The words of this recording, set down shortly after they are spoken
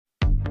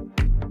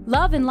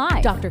Love and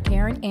Life. Dr.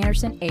 Karen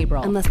Anderson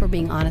Abril. Unless we're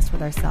being honest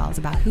with ourselves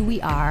about who we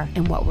are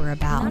and what we're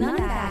about. None of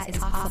that is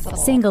possible.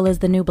 Single is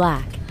the new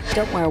black.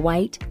 Don't wear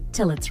white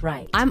till it's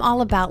right. I'm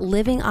all about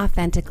living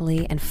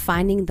authentically and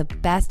finding the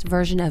best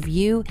version of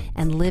you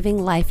and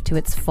living life to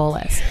its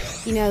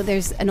fullest. You know,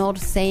 there's an old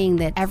saying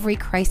that every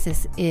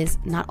crisis is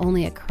not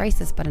only a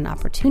crisis, but an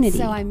opportunity.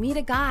 So I meet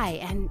a guy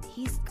and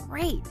he's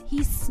great.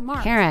 He's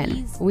smart.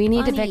 Karen, we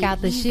need to pick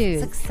out the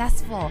shoes.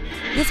 Successful.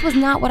 This was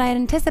not what I had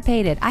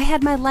anticipated. I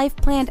had my life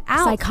planned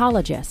out.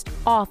 Psychologist,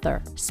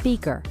 author,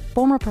 speaker,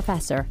 former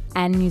professor,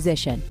 and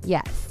musician.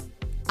 Yes,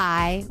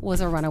 I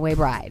was a runaway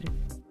bride.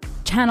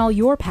 Channel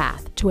your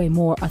path to a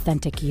more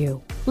authentic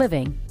you,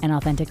 living an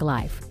authentic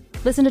life.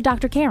 Listen to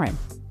Dr. Karen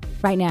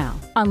right now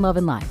on Love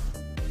and Life.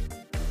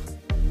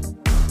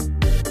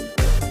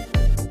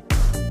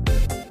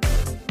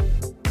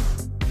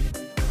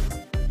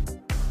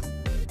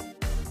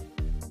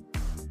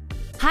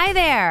 Hi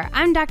there,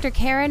 I'm Dr.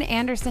 Karen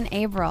Anderson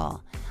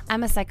Abril.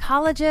 I'm a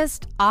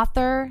psychologist,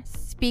 author,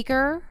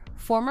 speaker,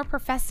 former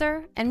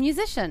professor, and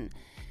musician.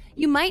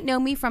 You might know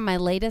me from my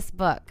latest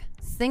book,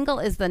 Single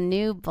is the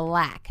New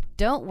Black.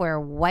 Don't wear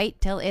white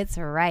till it's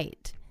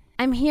right.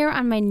 I'm here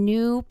on my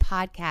new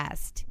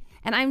podcast,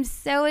 and I'm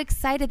so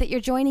excited that you're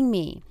joining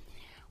me.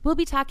 We'll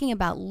be talking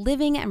about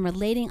living and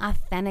relating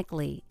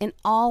authentically in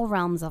all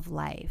realms of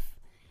life.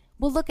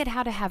 We'll look at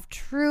how to have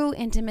true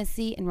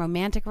intimacy in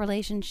romantic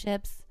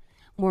relationships,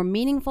 more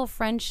meaningful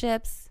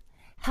friendships,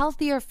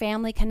 healthier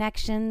family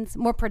connections,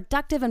 more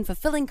productive and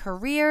fulfilling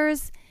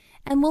careers,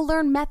 and we'll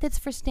learn methods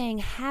for staying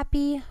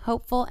happy,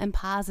 hopeful, and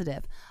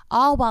positive,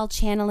 all while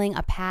channeling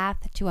a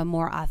path to a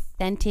more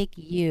authentic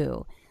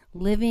you,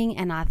 living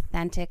an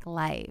authentic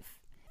life.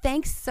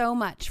 Thanks so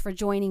much for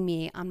joining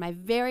me on my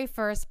very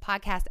first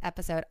podcast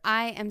episode.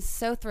 I am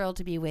so thrilled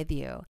to be with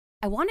you.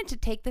 I wanted to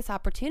take this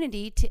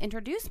opportunity to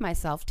introduce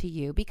myself to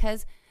you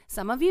because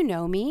some of you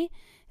know me,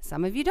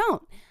 some of you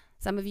don't.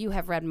 Some of you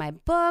have read my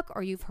book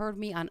or you've heard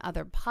me on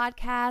other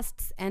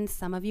podcasts, and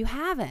some of you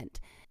haven't.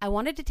 I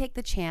wanted to take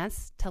the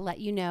chance to let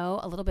you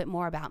know a little bit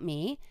more about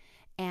me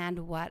and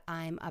what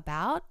I'm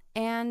about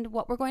and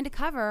what we're going to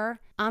cover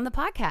on the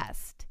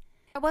podcast.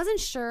 I wasn't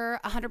sure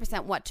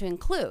 100% what to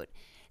include.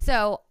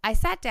 So I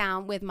sat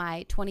down with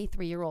my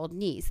 23-year-old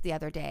niece the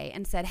other day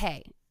and said,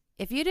 hey,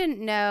 if you didn't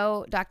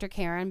know Dr.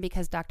 Karen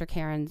because Dr.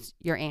 Karen's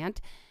your aunt,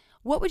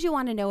 what would you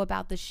want to know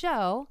about the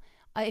show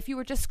if you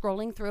were just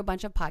scrolling through a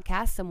bunch of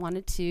podcasts and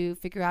wanted to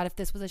figure out if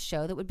this was a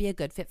show that would be a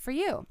good fit for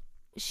you?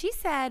 She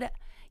said,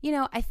 you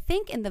know, I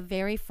think in the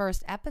very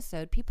first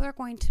episode, people are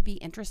going to be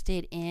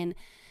interested in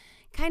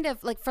kind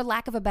of like, for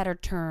lack of a better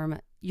term,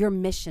 your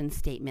mission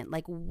statement.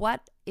 Like,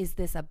 what is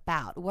this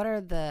about? What are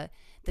the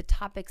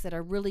topics that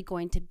are really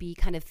going to be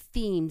kind of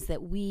themes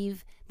that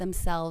weave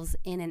themselves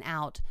in and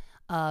out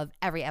of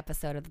every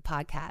episode of the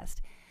podcast?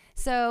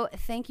 So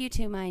thank you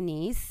to my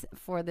niece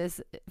for this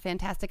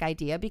fantastic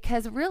idea,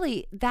 because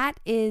really that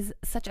is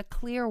such a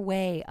clear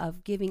way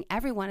of giving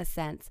everyone a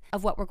sense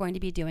of what we're going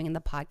to be doing in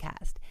the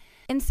podcast.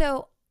 And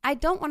so I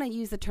don't want to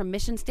use the term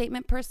mission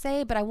statement per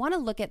se, but I want to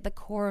look at the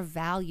core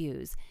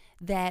values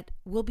that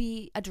we'll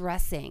be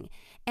addressing.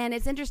 And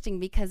it's interesting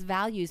because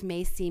values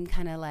may seem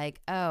kind of like,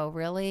 oh,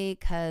 really?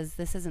 Because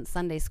this isn't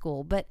Sunday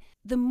school. But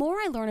the more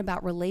I learn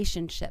about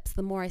relationships,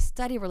 the more I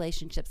study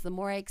relationships, the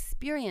more I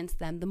experience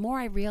them, the more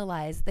I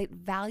realize that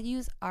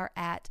values are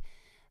at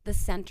the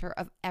center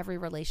of every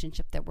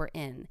relationship that we're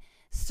in.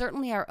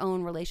 Certainly our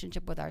own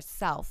relationship with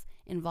ourselves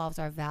involves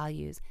our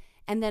values.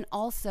 And then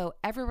also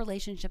every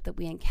relationship that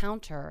we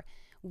encounter,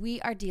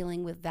 we are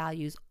dealing with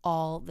values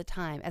all the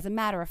time. As a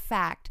matter of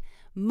fact,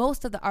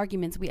 most of the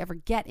arguments we ever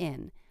get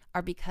in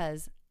are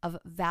because of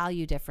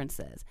value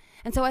differences.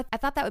 And so I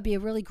thought that would be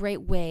a really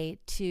great way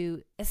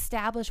to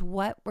establish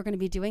what we're going to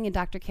be doing in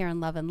Dr.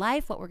 Karen Love and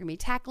Life, what we're going to be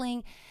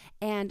tackling,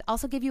 and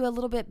also give you a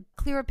little bit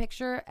clearer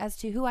picture as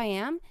to who I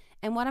am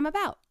and what I'm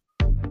about.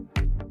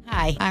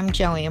 Hi, I'm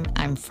Joey.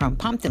 I'm from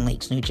Pompton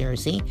Lakes, New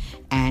Jersey,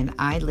 and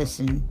I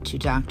listen to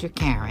Dr.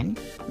 Karen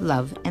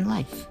Love and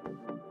Life.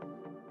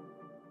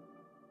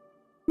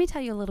 Let me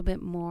tell you a little bit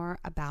more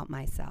about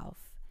myself.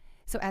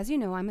 So as you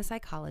know, I'm a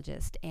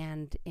psychologist,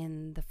 and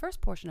in the first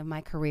portion of my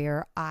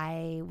career,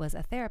 I was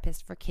a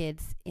therapist for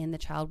kids in the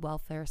child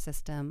welfare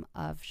system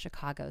of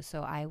Chicago.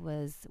 So I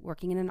was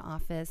working in an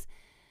office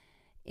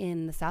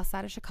in the south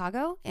side of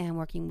Chicago and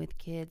working with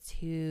kids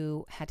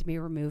who had to be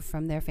removed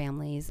from their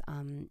families.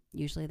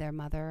 Usually their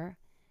mother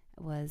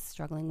was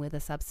struggling with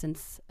a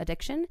substance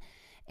addiction,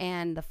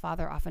 and the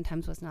father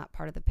oftentimes was not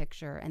part of the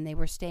picture, and they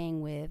were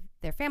staying with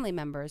their family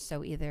members,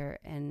 so either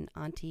an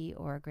auntie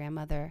or a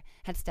grandmother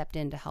had stepped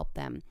in to help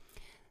them.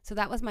 So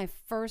that was my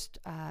first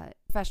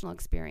professional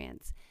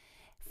experience.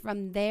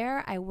 From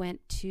there, I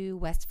went to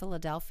West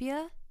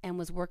Philadelphia and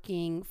was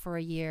working for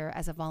a year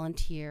as a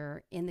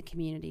volunteer in the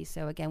community.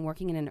 So again,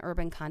 working in an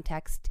urban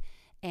context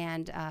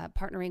and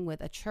partnering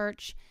with a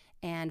church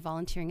and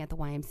volunteering at the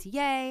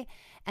YMCA.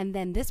 And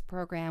then this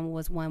program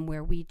was one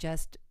where we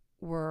just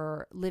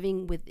were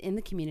living within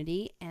the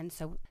community. And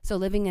so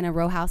living in a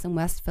row house in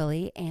West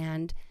Philly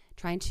and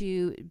trying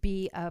to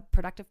be a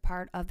productive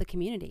part of the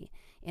community,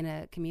 in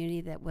a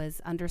community that was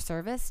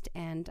underserviced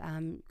and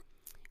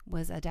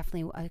was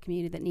definitely a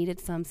community that needed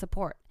some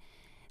support.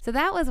 So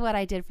that was what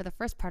I did for the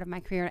first part of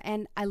my career.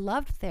 And I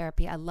loved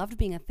therapy. I loved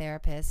being a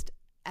therapist.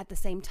 At the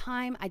same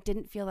time, I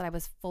didn't feel that I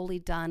was fully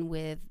done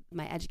with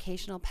my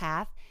educational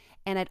path.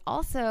 And I'd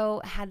also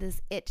had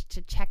this itch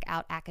to check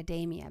out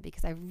academia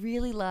because I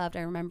really loved,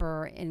 I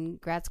remember in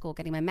grad school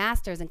getting my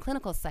master's in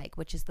clinical psych,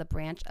 which is the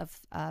branch of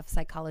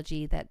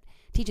psychology that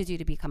teaches you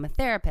to become a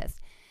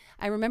therapist.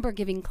 I remember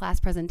giving class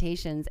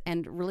presentations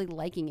and really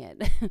liking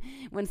it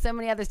when so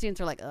many other students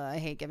were like, oh, I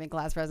hate giving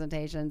class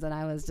presentations. And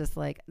I was just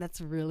like,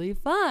 that's really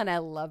fun. I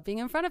love being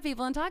in front of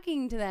people and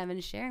talking to them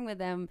and sharing with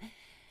them.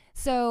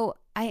 So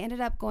I ended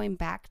up going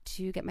back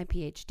to get my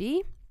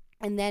PhD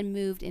and then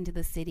moved into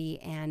the city.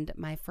 And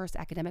my first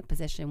academic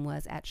position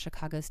was at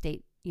Chicago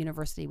State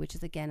University, which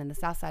is again in the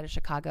south side of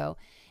Chicago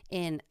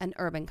in an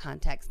urban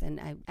context.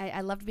 And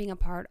I loved being a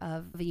part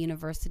of a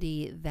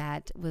university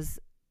that was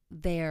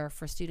there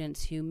for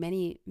students who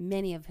many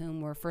of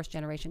whom were first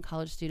generation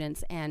college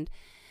students, and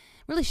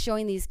really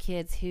showing these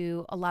kids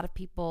who a lot of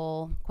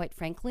people, quite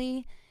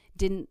frankly,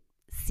 didn't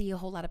see a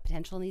whole lot of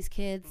potential in these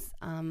kids.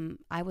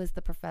 I was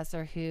the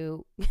professor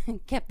who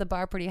kept the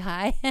bar pretty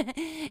high.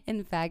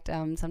 In fact,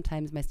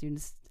 sometimes my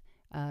students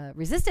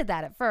resisted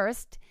that at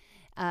first,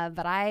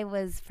 but I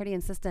was pretty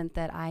insistent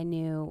that I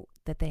knew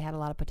that they had a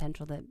lot of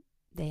potential that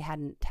they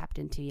hadn't tapped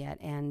into yet,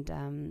 and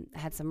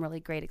had some really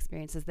great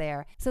experiences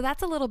there. So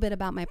that's a little bit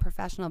about my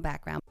professional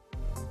background.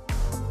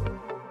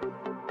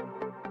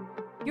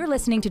 You're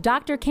listening to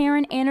Dr.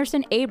 Karen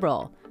Anderson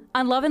Abril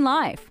on Love and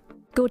Life.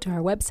 Go to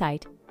our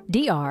website,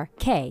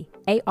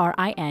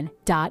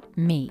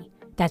 drkarin.me.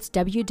 That's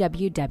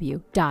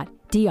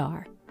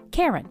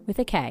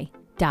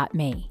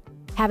www.drkaren.me.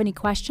 Have any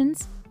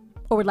questions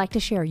or would like to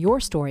share your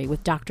story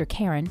with Dr.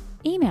 Karen?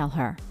 Email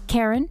her,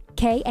 Karen,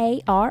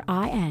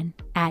 Karin,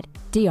 at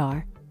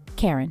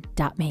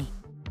drkaren.me.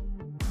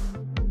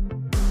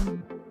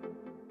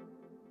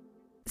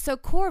 So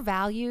core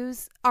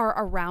values are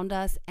around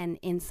us and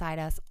inside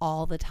us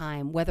all the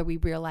time, whether we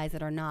realize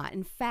it or not.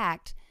 In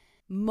fact,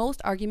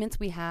 most arguments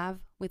we have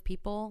with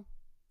people,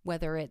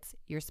 whether it's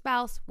your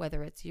spouse,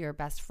 whether it's your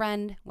best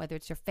friend, whether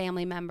it's your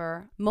family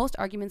member, most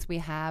arguments we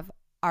have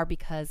are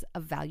because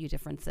of value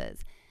differences.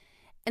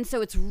 And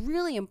so it's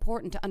really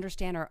important to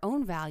understand our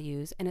own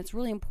values, and it's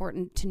really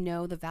important to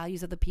know the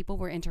values of the people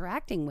we're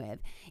interacting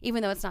with,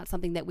 even though it's not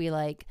something that we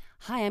like,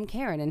 hi, I'm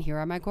Karen, and here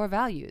are my core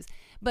values.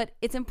 But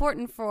it's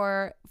important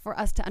for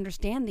us to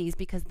understand these,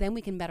 because then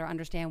we can better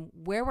understand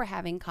where we're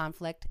having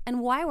conflict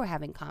and why we're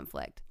having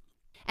conflict.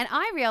 And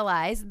I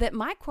realize that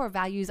my core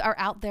values are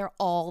out there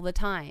all the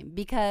time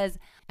because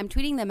I'm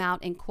tweeting them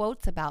out in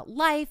quotes about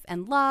life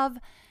and love.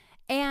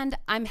 And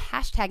I'm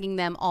hashtagging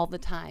them all the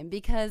time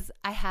because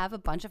I have a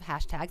bunch of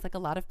hashtags, like a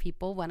lot of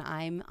people. When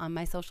I'm on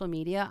my social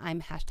media,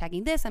 I'm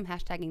hashtagging this, I'm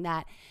hashtagging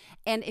that.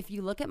 And if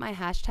you look at my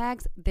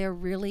hashtags, they're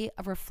really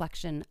a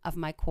reflection of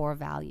my core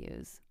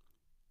values.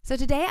 So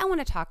today I want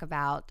to talk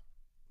about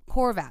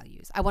core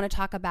values. I want to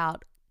talk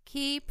about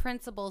key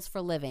principles for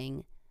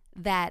living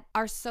that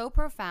are so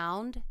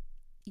profound,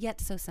 yet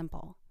so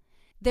simple.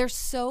 They're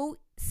so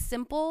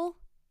simple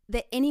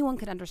that anyone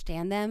could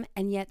understand them,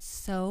 and yet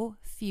so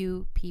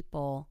few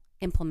people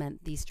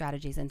implement these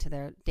strategies into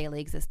their daily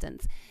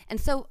existence.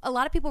 And so a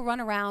lot of people run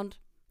around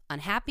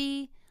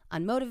unhappy,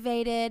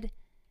 unmotivated,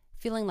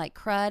 feeling like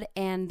crud,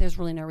 and there's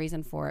really no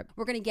reason for it.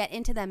 We're going to get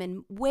into them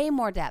in way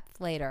more depth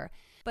later,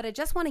 but I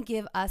just want to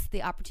give us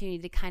the opportunity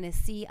to kind of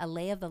see a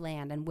lay of the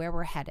land and where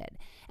we're headed.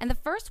 And the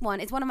first one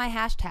is one of my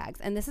hashtags,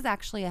 and this is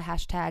actually a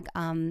hashtag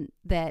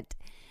that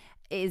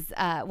is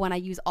one I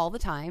use all the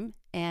time,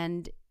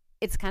 and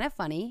it's kind of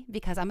funny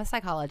because I'm a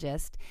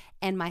psychologist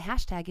and my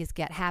hashtag is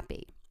get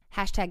happy.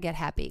 Hashtag get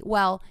happy.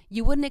 Well,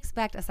 you wouldn't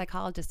expect a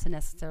psychologist to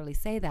necessarily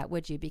say that,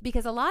 would you?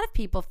 Because a lot of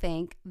people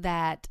think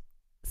that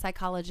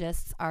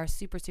psychologists are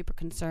super, super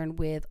concerned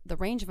with the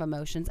range of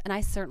emotions, and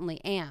I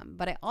certainly am.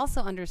 But I also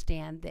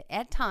understand that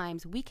at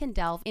times we can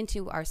delve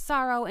into our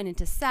sorrow and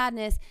into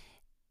sadness,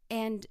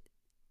 and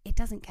it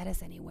doesn't get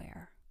us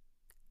anywhere.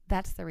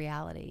 That's the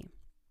reality.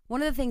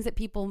 One of the things that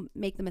people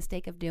make the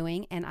mistake of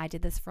doing, and I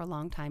did this for a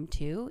long time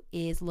too,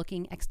 is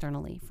looking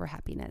externally for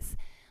happiness.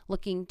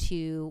 Looking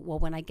to, well,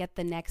 when I get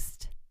the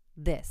next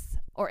this,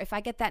 or if I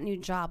get that new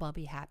job, I'll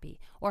be happy.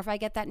 Or if I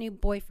get that new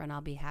boyfriend,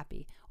 I'll be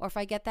happy. Or if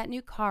I get that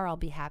new car, I'll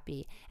be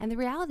happy. And the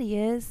reality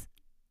is,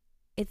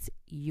 it's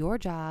your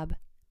job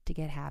to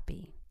get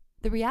happy.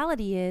 The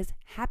reality is,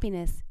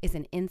 happiness is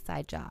an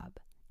inside job.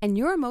 And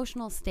your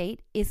emotional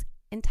state is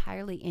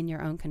entirely in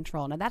your own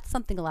control. Now, that's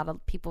something a lot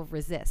of people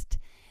resist.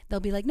 They'll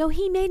be like, no,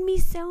 he made me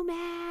so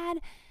mad,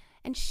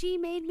 and she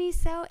made me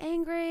so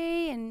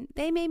angry, and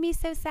they made me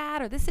so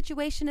sad, or this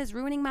situation is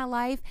ruining my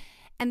life.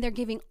 And they're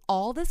giving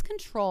all this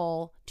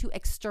control to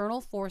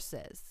external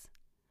forces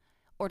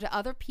or to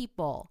other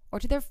people or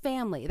to their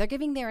family. They're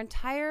giving their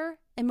entire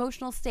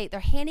emotional state.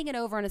 They're handing it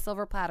over on a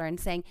silver platter and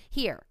saying,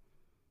 here,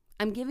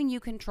 I'm giving you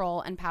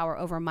control and power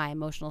over my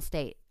emotional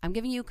state. I'm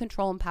giving you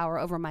control and power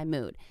over my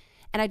mood.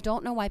 And I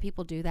don't know why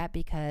people do that,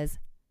 because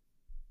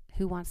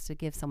who wants to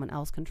give someone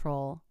else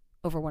control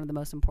over one of the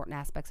most important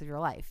aspects of your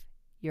life,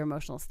 your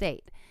emotional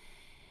state?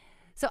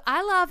 So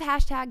I love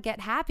hashtag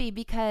Get Happy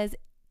because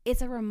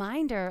it's a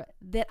reminder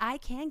that I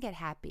can get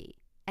happy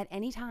at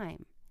any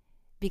time,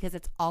 because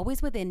it's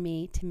always within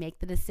me to make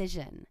the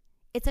decision.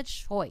 It's a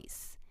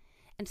choice.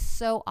 And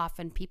so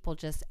often people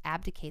just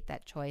abdicate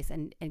that choice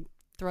and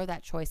throw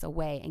that choice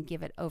away and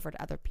give it over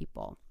to other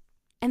people.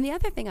 And the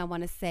other thing I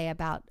want to say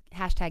about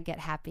hashtag Get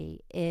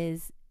Happy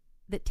is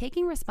that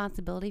taking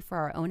responsibility for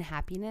our own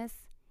happiness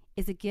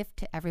is a gift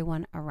to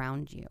everyone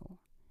around you.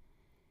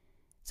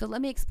 So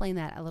let me explain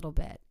that a little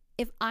bit.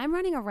 If I'm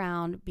running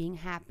around being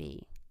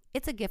happy,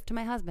 it's a gift to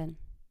my husband.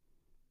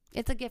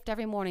 It's a gift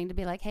every morning to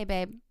be like, hey,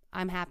 babe,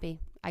 I'm happy.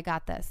 I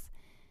got this.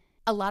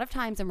 A lot of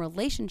times in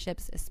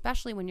relationships,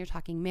 especially when you're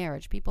talking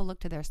marriage, people look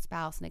to their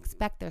spouse and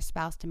expect their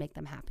spouse to make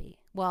them happy.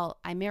 Well,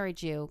 I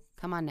married you.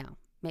 Come on now,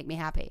 make me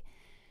happy.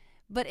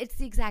 But it's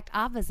the exact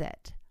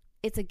opposite.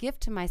 It's a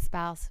gift to my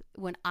spouse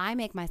when I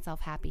make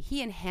myself happy.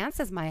 He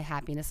enhances my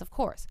happiness, of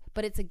course,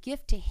 but it's a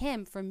gift to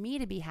him for me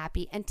to be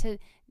happy and to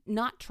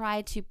not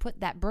try to put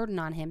that burden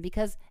on him,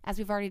 because as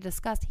we've already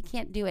discussed, he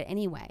can't do it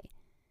anyway.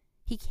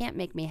 He can't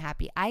make me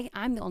happy.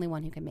 I'm the only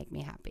one who can make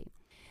me happy.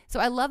 So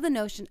I love the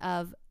notion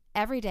of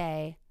every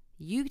day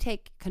you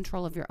take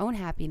control of your own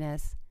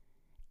happiness,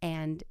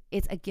 and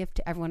it's a gift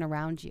to everyone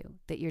around you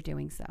that you're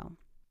doing so.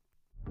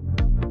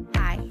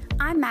 Hi,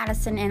 I'm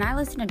Madison, and I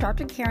listen to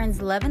Dr.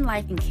 Karen's Love and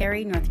Life in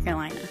Cary, North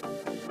Carolina.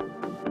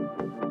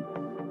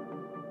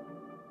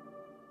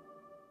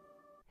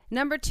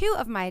 Number 2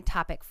 of my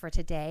topic for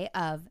today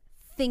of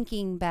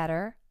thinking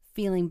better,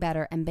 feeling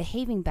better, and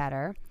behaving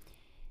better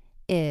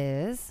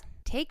is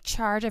take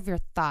charge of your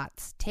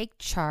thoughts, take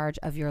charge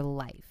of your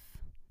life.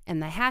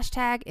 And the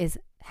hashtag is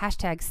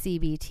hashtag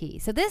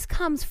CBT. So this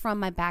comes from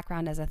my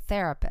background as a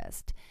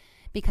therapist,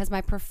 because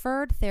my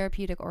preferred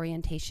therapeutic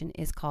orientation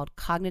is called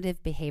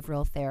cognitive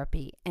behavioral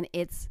therapy, and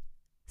it's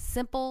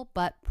simple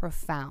but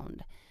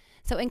profound.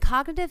 So in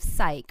cognitive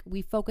psych,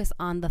 we focus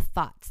on the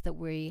thoughts that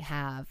we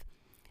have,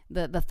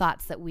 the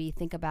thoughts that we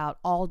think about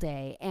all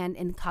day. And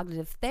in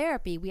cognitive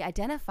therapy, we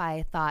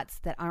identify thoughts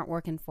that aren't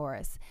working for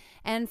us.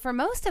 And for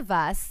most of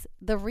us,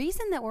 the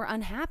reason that we're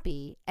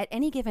unhappy at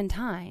any given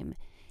time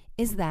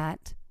is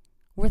that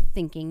we're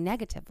thinking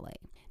negatively.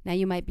 Now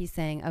you might be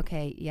saying,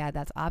 okay, yeah,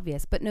 that's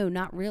obvious, but no,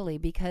 not really,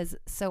 because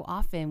so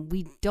often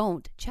we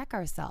don't check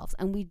ourselves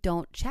and we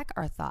don't check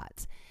our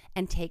thoughts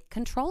and take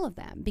control of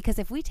them, because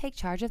if we take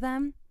charge of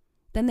them,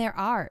 then they're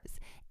ours.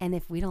 And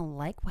if we don't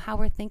like how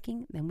we're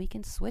thinking, then we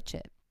can switch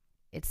it.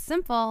 It's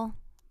simple,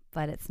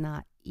 but it's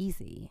not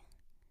easy.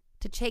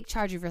 To take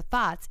charge of your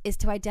thoughts is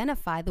to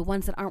identify the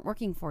ones that aren't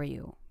working for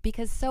you,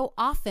 because so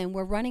often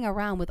we're running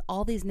around with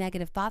all these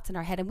negative thoughts in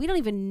our head and we don't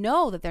even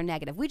know that they're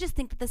negative. We just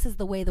think that this is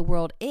the way the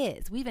world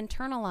is. We've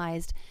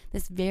internalized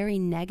this very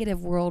negative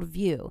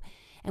worldview,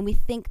 and we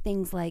think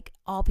things like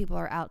all people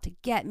are out to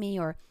get me,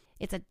 or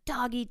it's a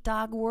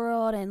dog-eat-dog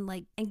world,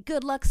 and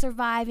good luck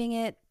surviving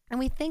it. And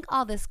we think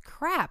all this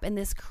crap and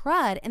this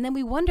crud, and then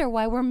we wonder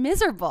why we're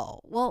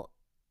miserable. Well,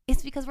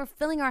 it's because we're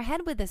filling our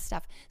head with this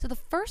stuff. So the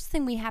first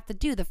thing we have to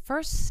do, the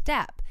first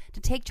step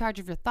to take charge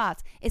of your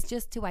thoughts, is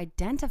just to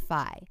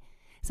identify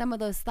some of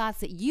those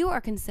thoughts that you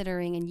are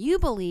considering and you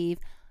believe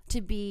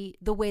to be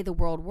the way the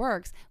world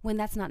works, when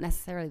that's not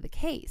necessarily the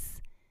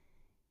case.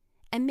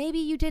 And maybe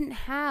you didn't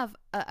have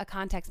a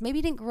context. Maybe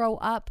you didn't grow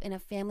up in a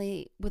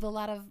family with a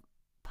lot of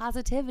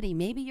positivity.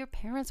 Maybe your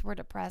parents were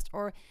depressed,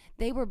 or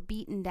they were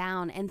beaten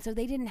down, and so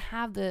they didn't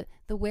have the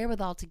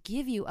wherewithal to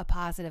give you a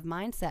positive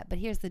mindset. But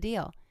here's the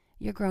deal.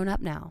 You're grown up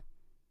now.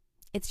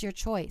 It's your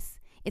choice.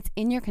 It's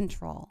in your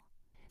control.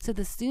 So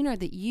the sooner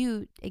that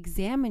you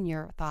examine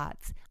your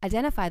thoughts,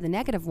 identify the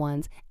negative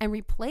ones, and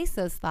replace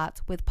those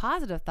thoughts with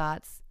positive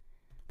thoughts,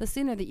 the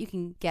sooner that you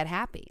can get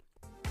happy.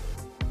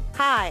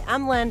 Hi,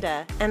 I'm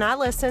Linda, and I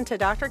listen to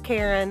Dr.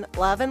 Karen,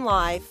 Love and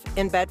Life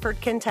in Bedford,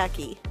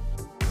 Kentucky.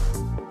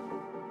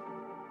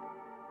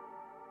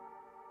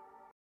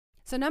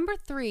 So number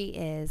 3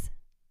 is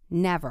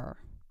never,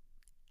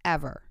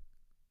 ever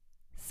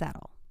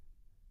settle.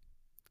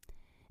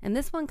 And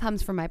this one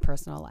comes from my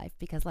personal life,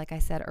 because like I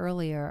said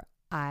earlier,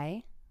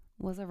 I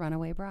was a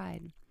runaway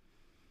bride.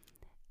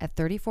 At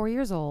 34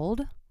 years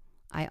old,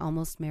 I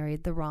almost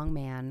married the wrong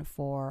man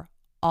for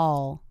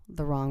all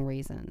the wrong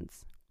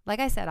reasons. Like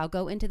I said, I'll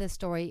go into this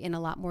story in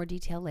a lot more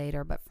detail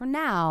later, but for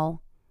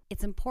now,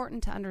 it's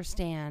important to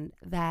understand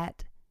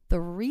that the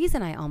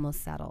reason I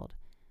almost settled,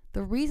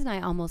 the reason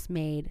I almost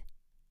made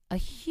a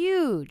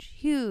huge,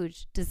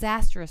 huge,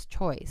 disastrous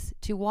choice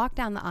to walk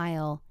down the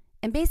aisle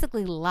and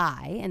basically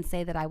lie and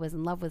say that I was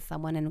in love with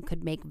someone and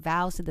could make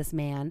vows to this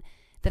man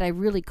that I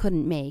really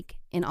couldn't make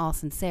in all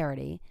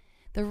sincerity.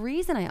 The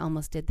reason I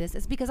almost did this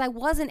is because I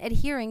wasn't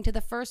adhering to the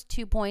first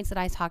 2 points that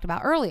I talked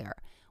about earlier.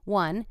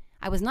 1,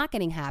 I was not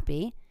getting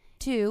happy.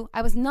 2,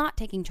 I was not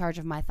taking charge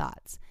of my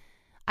thoughts.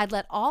 I'd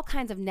let all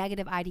kinds of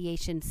negative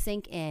ideation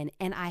sink in,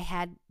 and I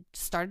had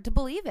started to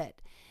believe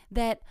it.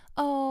 That,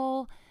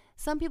 oh,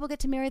 some people get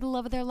to marry the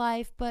love of their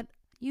life, but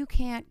you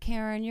can't,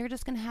 Karen. You're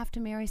just going to have to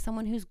marry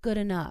someone who's good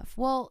enough.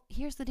 Well,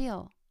 here's the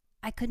deal.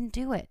 I couldn't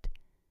do it.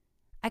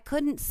 I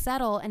couldn't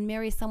settle and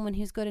marry someone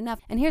who's good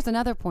enough. And here's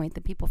another point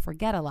that people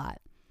forget a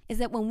lot, is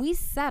that when we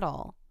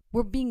settle,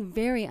 we're being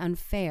very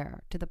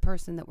unfair to the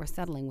person that we're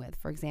settling with,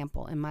 for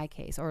example, in my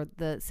case, or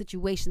the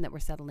situation that we're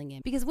settling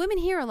in. Because women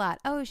hear a lot,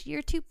 oh,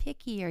 you're too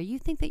picky, or you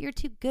think that you're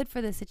too good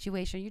for this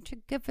situation, or you're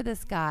too good for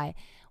this guy.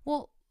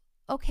 Well,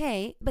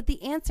 okay, but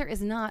the answer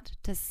is not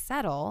to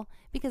settle,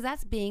 because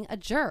that's being a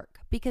jerk.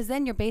 Because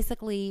then you're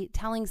basically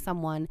telling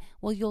someone,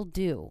 well, you'll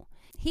do.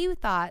 He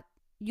thought,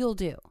 you'll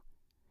do.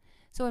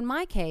 So in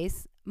my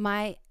case,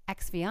 my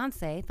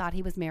ex-fiance thought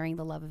he was marrying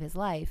the love of his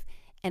life,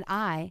 and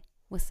I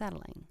was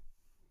settling.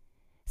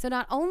 So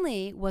not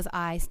only was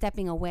I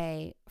stepping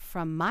away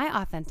from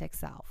my authentic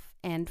self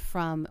and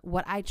from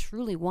what I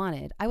truly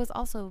wanted, I was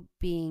also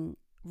being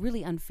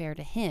really unfair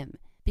to him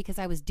because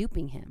I was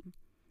duping him.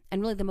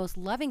 And really the most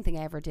loving thing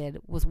I ever did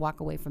was walk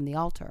away from the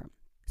altar.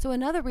 So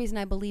another reason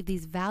I believe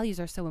these values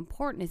are so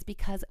important is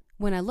because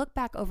when I look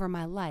back over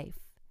my life,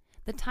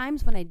 the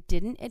times when I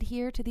didn't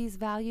adhere to these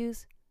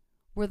values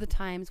were the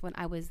times when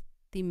I was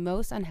the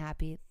most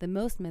unhappy, the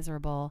most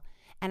miserable,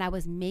 and I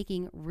was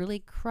making really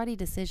cruddy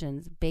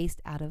decisions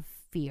based out of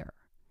fear.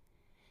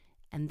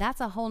 And that's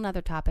a whole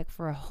nother topic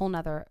for a whole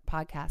nother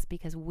podcast,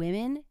 because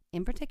women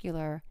in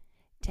particular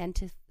tend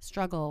to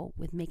struggle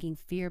with making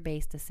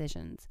fear-based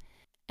decisions.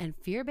 And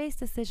fear-based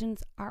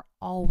decisions are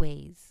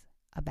always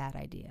a bad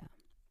idea.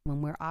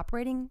 When we're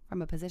operating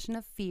from a position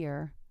of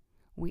fear,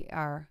 we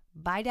are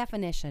by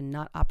definition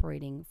not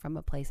operating from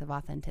a place of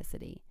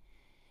authenticity.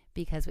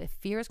 Because if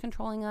fear is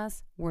controlling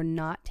us, we're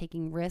not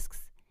taking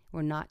risks.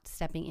 We're not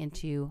stepping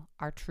into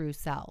our true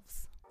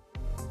selves.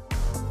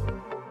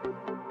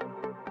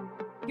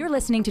 You're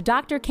listening to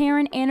Dr.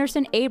 Karen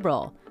Anderson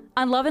Abril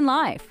on Love and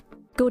Life.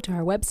 Go to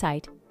our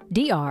website,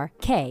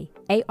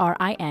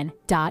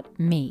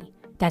 drkarin.me.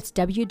 That's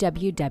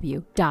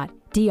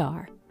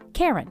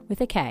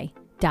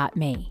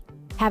www.drkaren.me.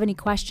 Have any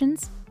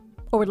questions?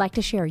 Or would like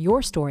to share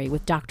your story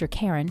with Dr.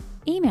 Karen?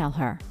 Email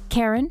her,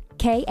 Karen,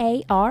 Karin,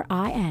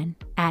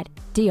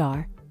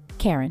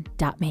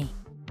 @drkaren.me.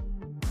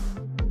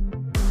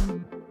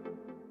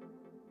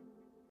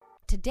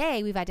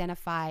 Today, we've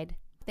identified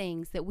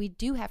things that we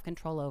do have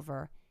control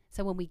over.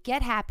 So when we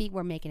get happy,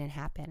 we're making it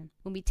happen.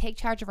 When we take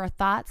charge of our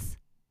thoughts,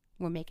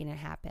 we're making it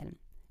happen.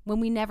 When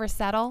we never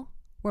settle,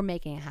 we're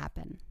making it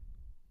happen.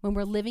 When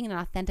we're living an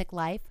authentic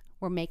life,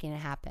 we're making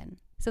it happen.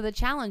 So the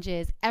challenge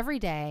is every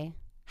day,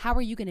 how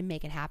are you going to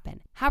make it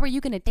happen? How are you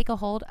going to take a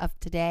hold of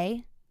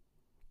today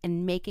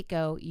and make it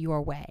go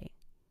your way?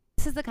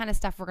 This is the kind of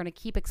stuff we're going to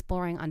keep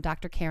exploring on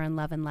Dr. Karen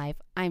Love and Life.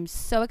 I'm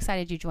so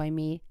excited you joined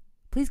me.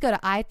 Please go to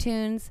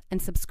iTunes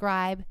and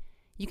subscribe.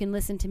 You can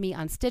listen to me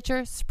on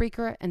Stitcher,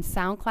 Spreaker, and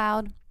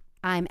SoundCloud.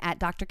 I'm at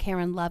Dr.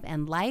 Karen Love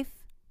and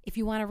Life. If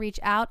you want to reach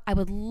out, I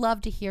would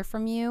love to hear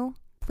from you.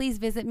 Please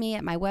visit me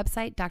at my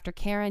website,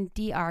 drkaren,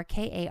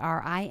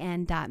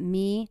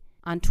 drkarin.me.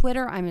 On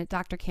Twitter, I'm at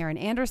Dr. Karen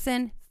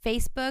Anderson.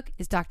 Facebook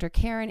is Dr.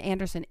 Karen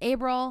Anderson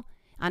Abril.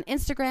 On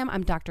Instagram,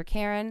 I'm Dr.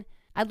 Karen.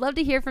 I'd love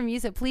to hear from you,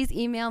 so please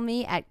email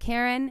me at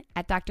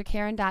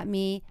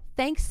karen@drkaren.me.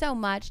 Thanks so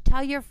much.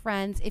 Tell your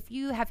friends. If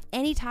you have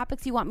any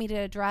topics you want me to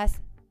address,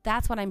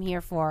 that's what I'm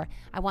here for.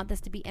 I want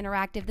this to be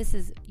interactive. This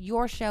is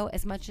your show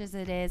as much as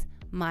it is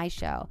my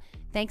show.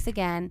 Thanks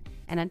again.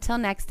 And until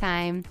next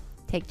time,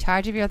 take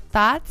charge of your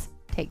thoughts,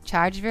 take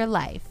charge of your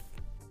life.